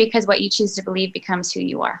believe, because what you choose to believe becomes who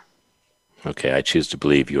you are. Okay, I choose to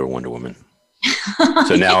believe you are Wonder Woman.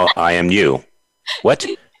 So now I am you. What?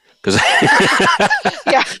 Because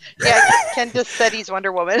yeah. Ken just said he's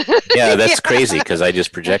Wonder Woman. Yeah, that's crazy because I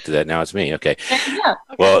just projected that. Now it's me. Okay.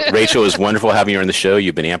 Well, Rachel, it was wonderful having you on the show.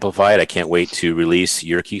 You've been amplified. I can't wait to release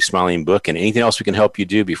your Keep Smiling book and anything else we can help you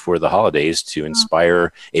do before the holidays to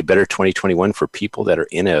inspire a better 2021 for people that are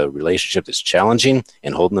in a relationship that's challenging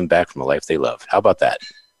and holding them back from a life they love. How about that?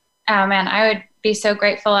 Oh man, I would be so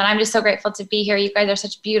grateful. And I'm just so grateful to be here. You guys are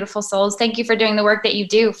such beautiful souls. Thank you for doing the work that you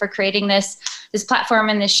do, for creating this platform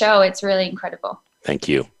and this show. It's really incredible. Thank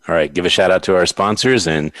you. All right. Give a shout out to our sponsors,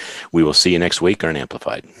 and we will see you next week on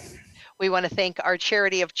Amplified. We want to thank our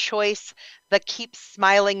charity of choice, the Keep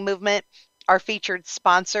Smiling Movement, our featured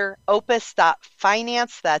sponsor,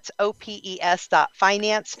 Opus.finance. That's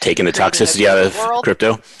OPES.finance. Taking the toxicity out of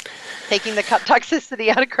crypto. Taking the toxicity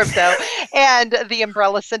out of crypto, and the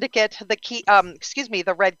Umbrella Syndicate,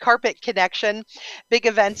 the Red Carpet Connection, Big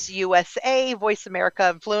Events USA, Voice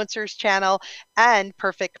America Influencers Channel, and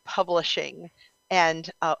Perfect Publishing,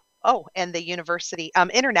 and the University,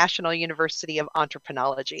 International University of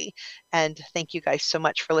Entrepreneurology. And thank you guys so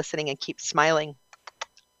much for listening, and keep smiling.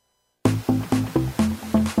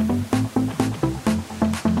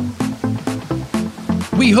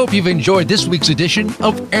 We hope you've enjoyed this week's edition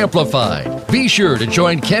of Amplified. Be sure to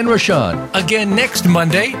join Ken Rochon again next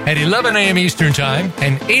Monday at 11 a.m. Eastern Time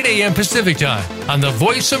and 8 a.m. Pacific Time on the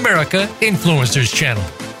Voice America Influencers Channel.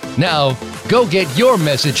 Now, go get your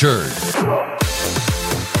message heard.